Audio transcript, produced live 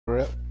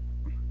real?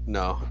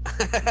 No.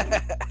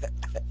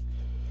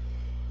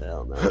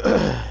 Hell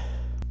no.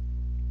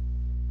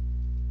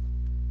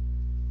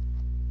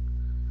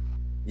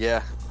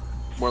 Yeah.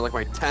 More like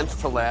my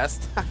 10th to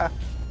last. I'm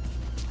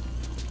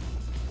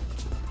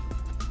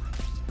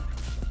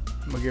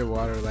gonna get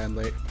water land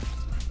late.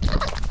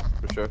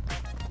 For sure.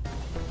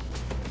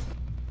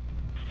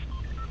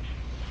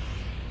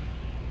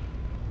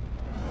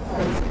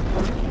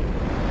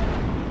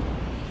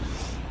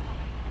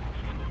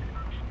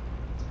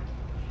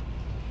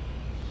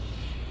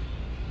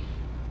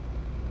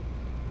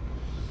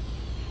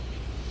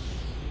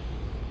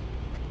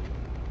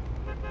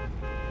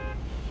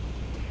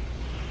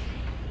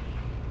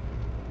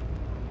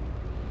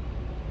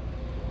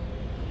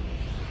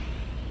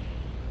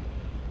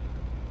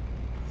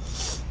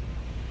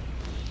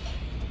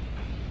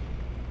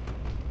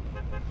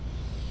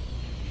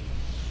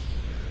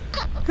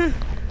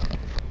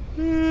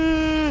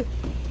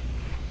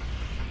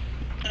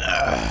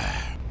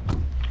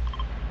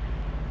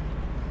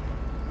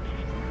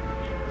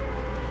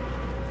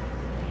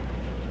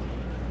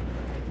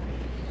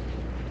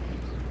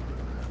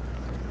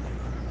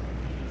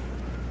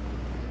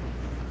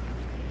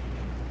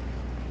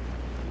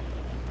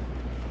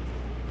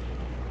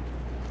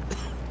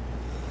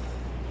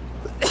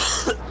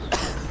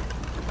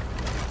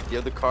 You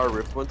have the car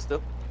ripped one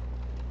still?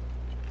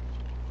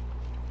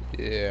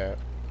 Yeah.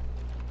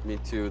 Me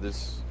too. We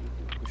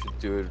should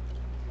do it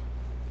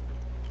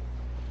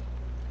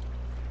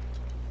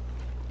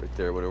right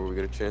there whenever we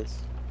get a chance.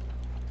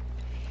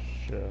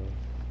 Sure.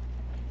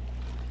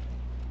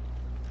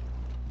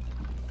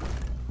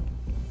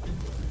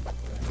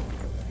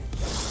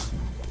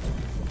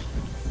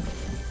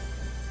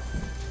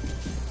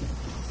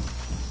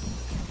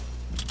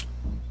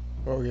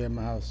 Oh yeah,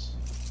 my house.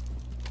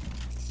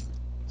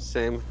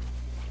 Same.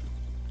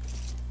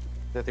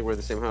 I think we're in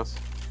the same house.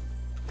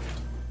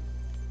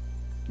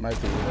 Might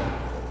be.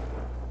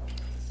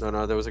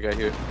 No, there was a guy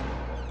here.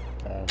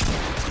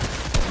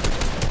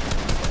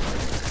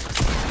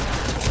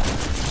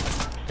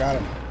 Got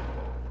him.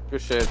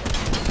 Good shit.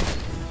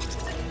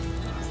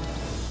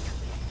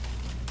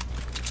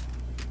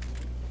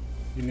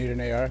 You need an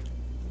AR?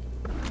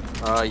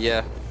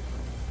 Yeah.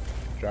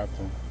 Dropped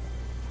him.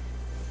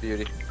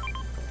 Beauty.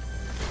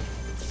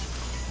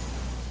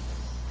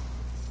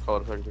 Call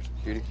it 100%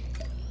 beauty.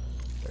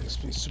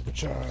 XP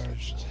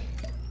supercharged.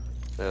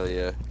 Hell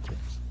yeah.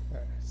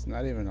 It's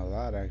not even a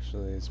lot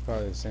actually. It's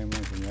probably the same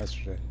one from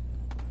yesterday.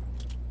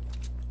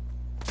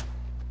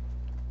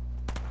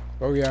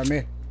 Oh yeah,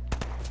 me.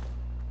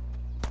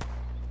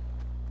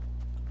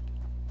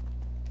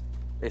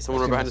 Hey,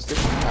 someone right behind us too.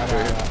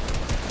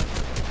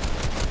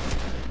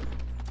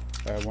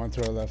 One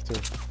to our left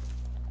too.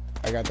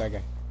 I got that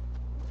guy.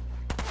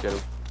 Get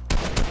him.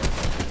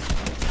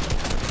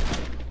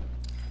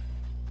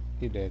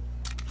 He did.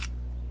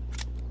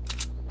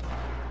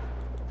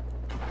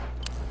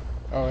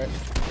 Oh wait.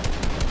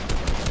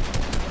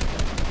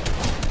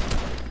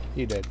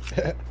 He did.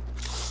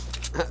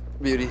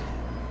 Beauty.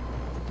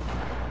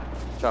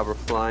 Chopper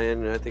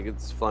flying. I think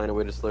it's flying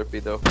away to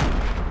Slurpee though.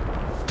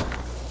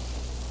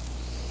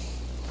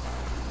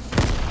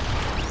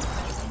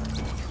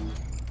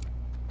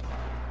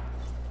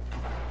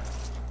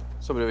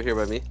 Somebody over here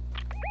by me.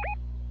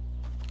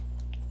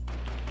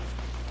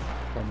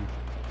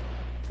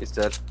 He's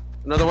dead.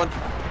 Another one.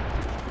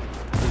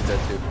 He's dead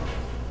too.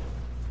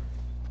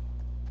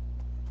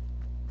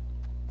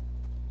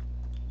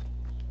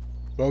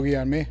 Bogey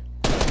on me.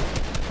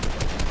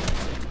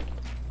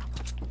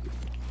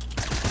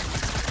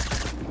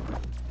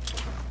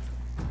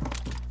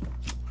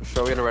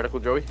 Shall we get a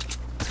reticle, Joey?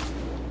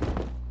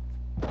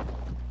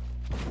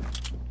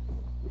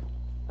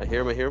 I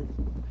hear him.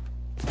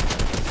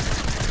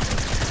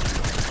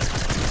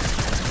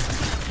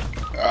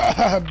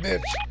 Ah,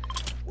 bitch.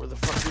 Where the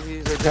fuck is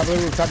he? Top of the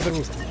roof, top of the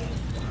roof.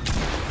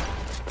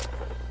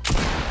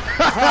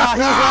 He's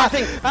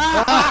laughing!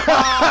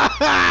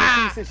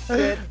 You piece of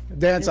shit.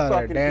 Dance on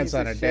her, dance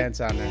on her,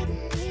 dance on her.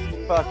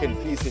 Fucking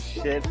piece of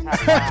shit.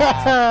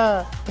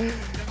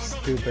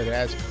 Stupid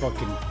ass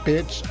fucking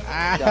bitch.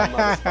 Dumb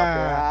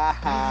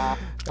motherfucker.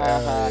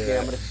 Here,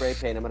 I'm gonna spray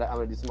paint. I'm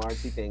gonna do some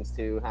artsy things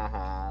too.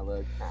 Haha,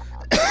 look.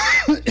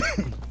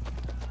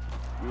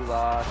 You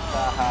lost.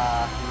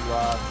 Haha, you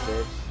lost,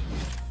 bitch.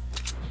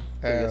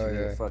 Hell yeah.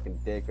 Your fucking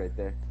dick right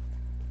there.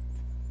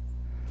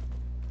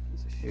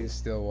 Piece of shit. He's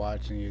still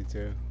watching you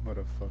too. What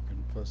a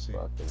fucking pussy.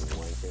 Fucking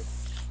wanker.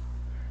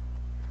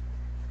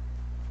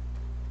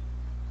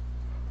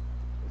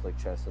 There's like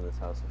chests in this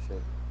house and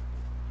shit.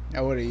 I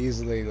would have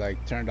easily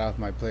like turned off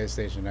my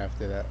PlayStation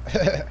after that.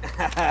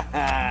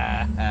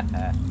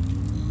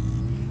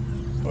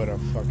 What a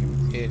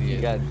fucking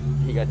idiot.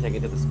 He got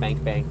taken to the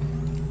spank bank.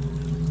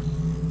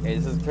 Hey,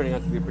 this is turning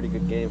out to be a pretty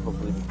good game.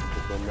 Hopefully we can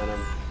get the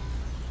momentum.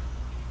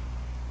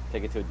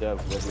 Take it to a dub,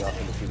 because that'd be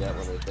awesome to see that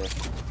one right there.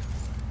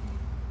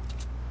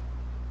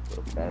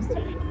 Little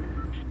bastard.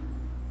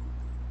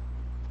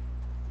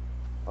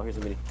 Oh, here's a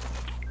mini.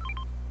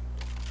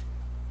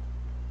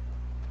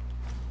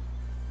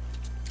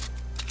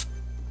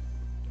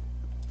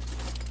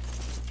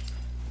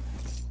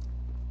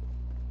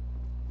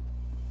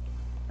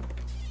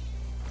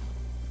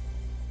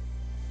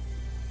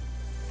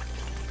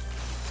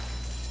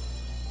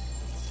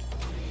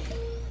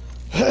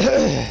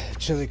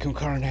 Chili con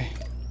carne.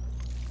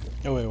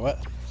 Oh wait, what?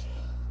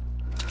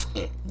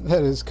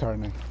 That is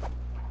carne.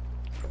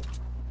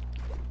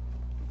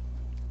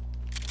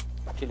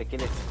 Chile,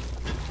 kill it.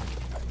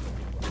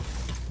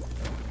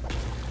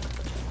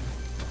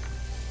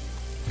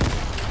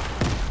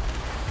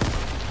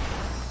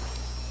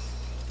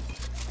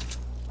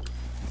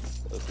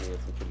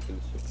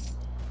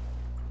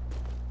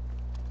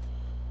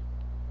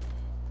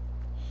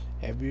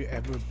 Have you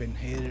ever been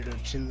hated or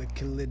chili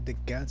killed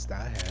against?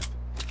 I have.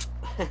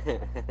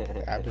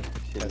 I've been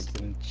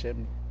testing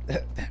chili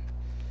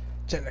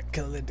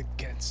killed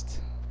against.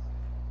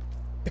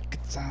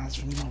 Wicked sounds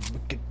from your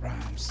wicked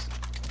rhymes.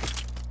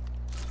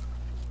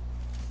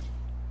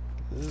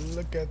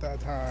 Look at that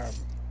time.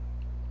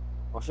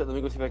 Oh shit, let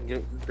me go see if I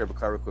can grab a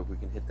car real quick. We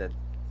can hit that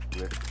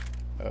rift.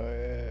 Oh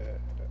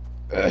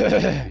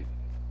yeah.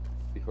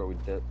 Before we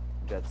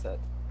jet set.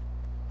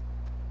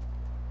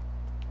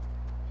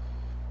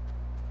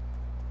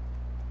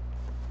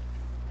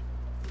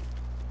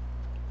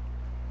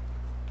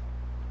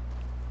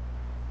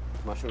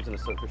 Mushrooms and a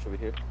swordfish over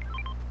here.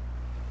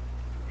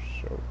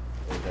 So.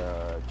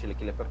 And chili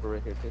pepper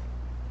right here too.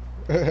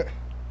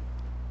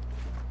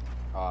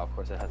 Oh, of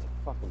course it has a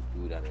fucking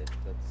food on it.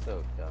 That's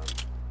so dumb.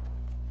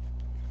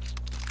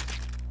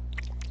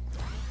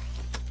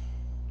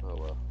 Oh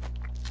well.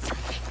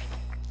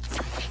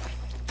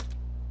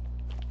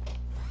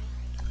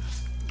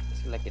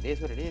 It's like it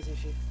is what it is and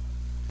shit.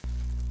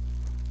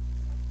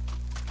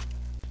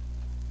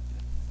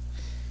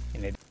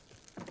 And it.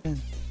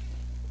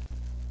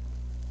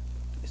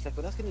 It's like,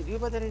 what else can you do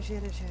about that and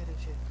shit?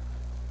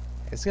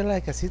 Es que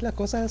like así la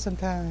cosa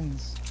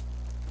sometimes.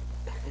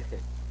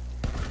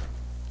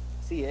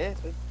 Sí,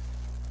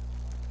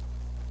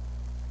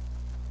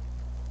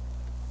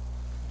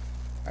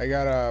 I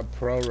got a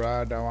pro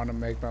rod. I want to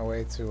make my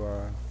way to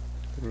the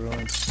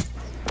ruins.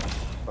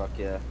 Fuck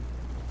yeah.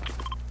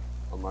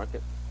 I'll mark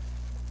it.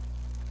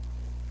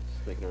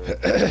 Just making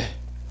a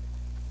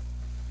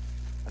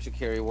I should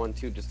carry one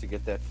too just to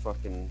get that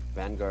fucking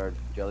Vanguard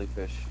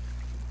jellyfish.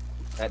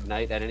 At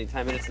night, at any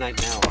time, and it's night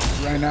now.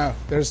 Right now.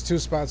 There's 2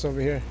 spots over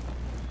here.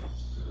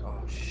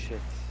 Oh shit.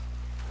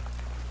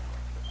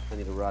 I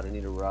need a rod,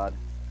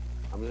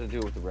 I'm gonna do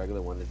it with the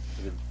regular one.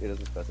 It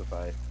doesn't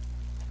specify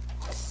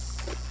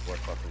what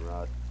fucking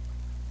rod.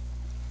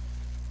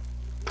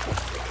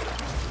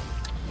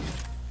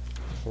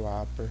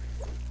 Flopper.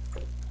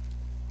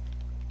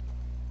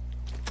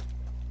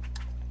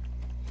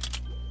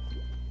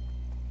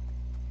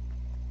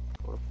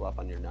 I wanna flop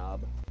on your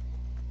knob.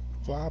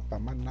 Flop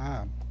on my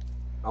knob.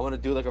 I wanna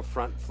do like a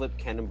front flip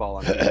cannonball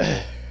on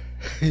it.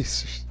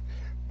 He's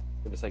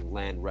Just like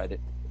land right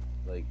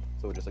like,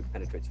 so it just like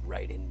penetrates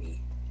right in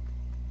me.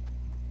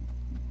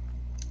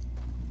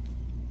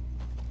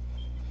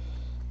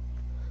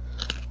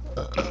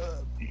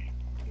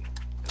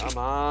 Come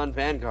on,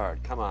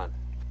 Vanguard, come on.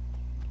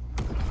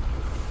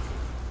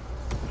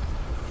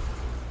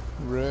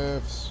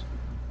 riffs.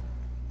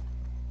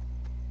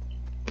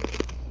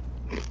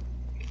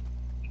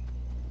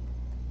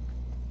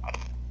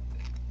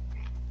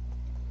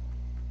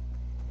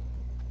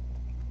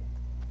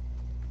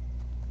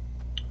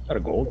 Out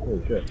of gold?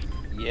 Holy shit.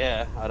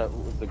 Yeah, out of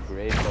with the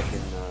gray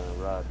fucking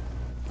rod.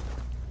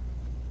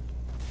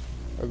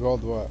 A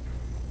gold what?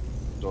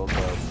 Gold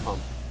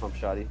pump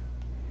shotty.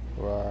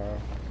 Wow.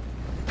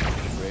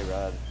 Gray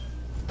rod.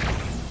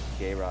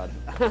 Gay rod.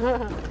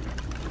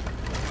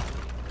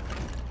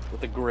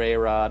 With the gray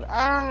rod.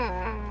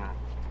 Ah!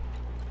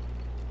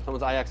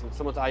 Someone's IXing.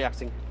 Someone's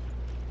IXing.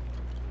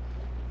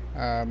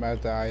 I'm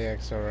at the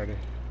IX already.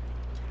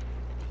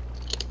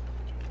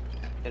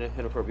 Hit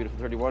him for a beautiful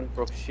 31.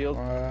 Broke his shield.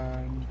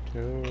 1,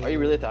 2. Are you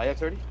really at the IX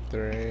already?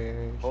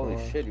 3. Holy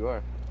 4. shit, you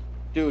are.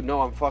 Dude,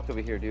 no, I'm fucked over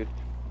here, dude.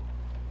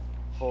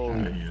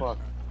 Holy fuck.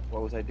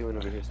 What was I doing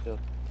over here still?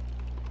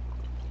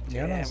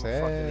 Yo no Damn, I'm fucked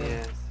in the sé.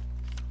 ass.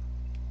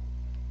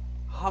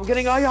 I'm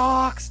getting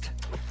IX'd!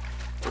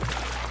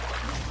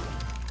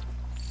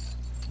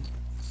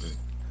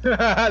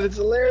 That's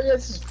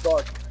hilarious as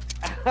fuck.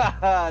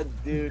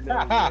 Dude, no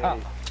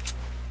way.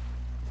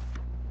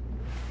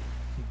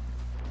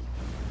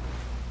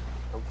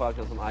 I'm fucked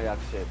on some Ajax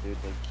shit, dude.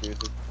 Like,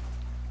 seriously.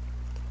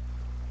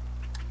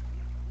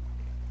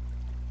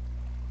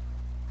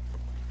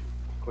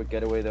 Quick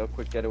getaway, though.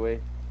 Quick getaway.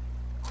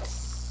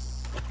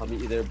 I'll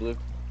meet you there, Blue.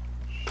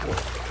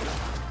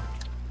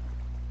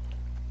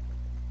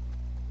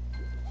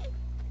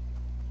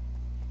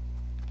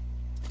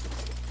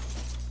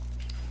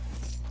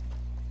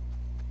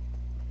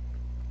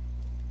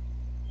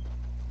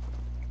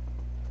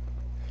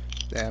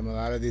 Damn, a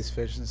lot of these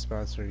fishing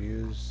spots are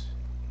used.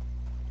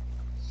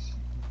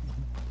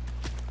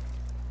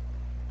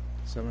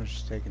 Someone's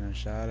just taking a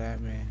shot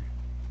at me.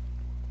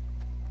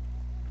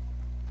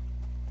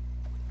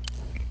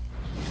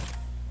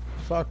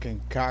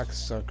 Fucking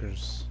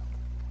cocksuckers.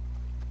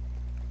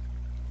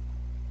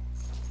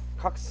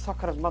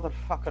 Cocksucker,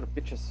 motherfucker,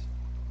 bitches.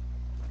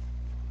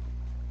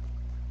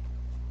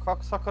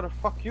 Cocksucker,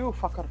 fuck you,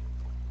 fucker.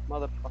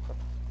 Motherfucker.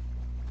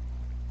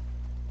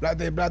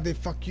 Bloody,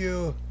 fuck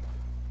you.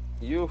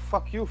 You,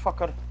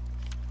 fucker.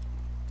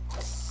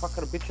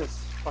 Fucker, bitches.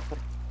 Fucker.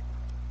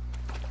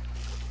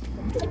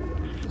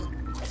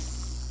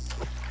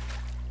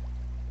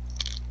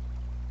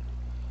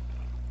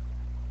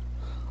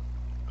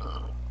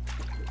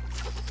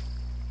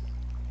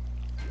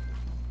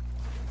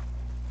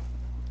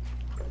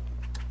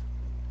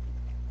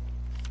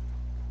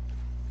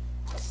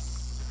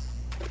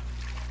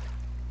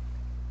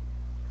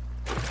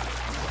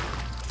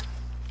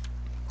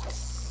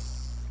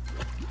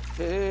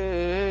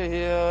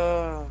 Hey,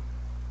 yeah.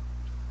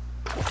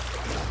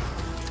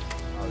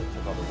 Oh, they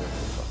took all the wood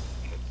and stuff.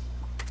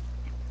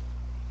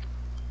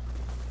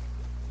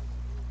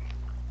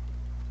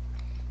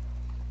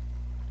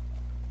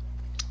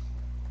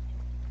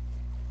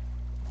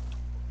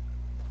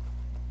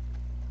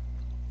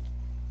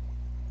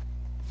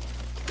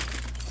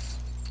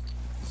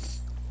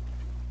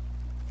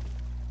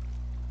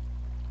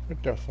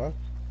 What the fuck?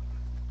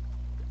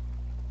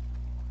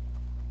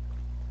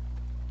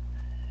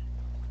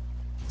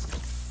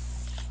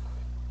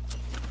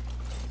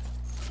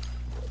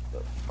 The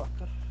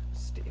fucker?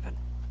 Steven.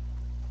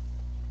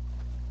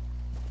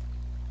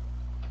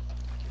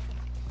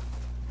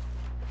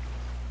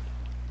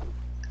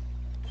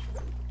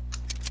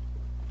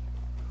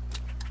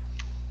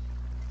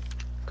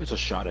 It's a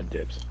shot at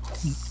dips.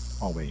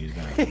 Oh wait, he's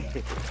gonna.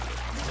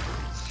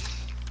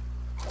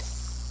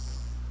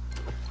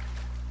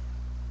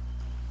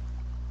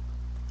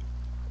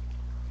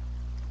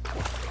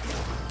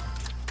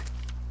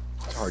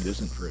 It's hard,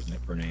 isn't it,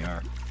 for an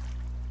AR?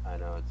 I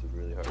know, it's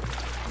really hard.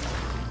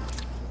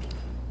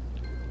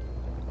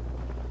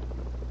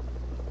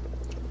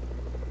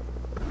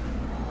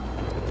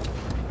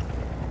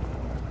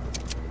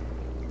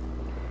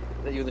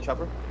 Is that you in the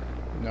chopper?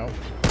 No.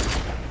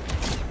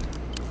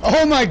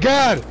 Oh my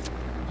god!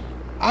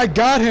 I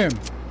got him!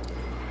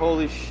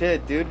 Holy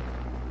shit, dude.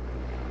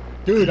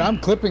 Dude, I'm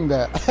clipping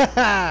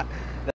that.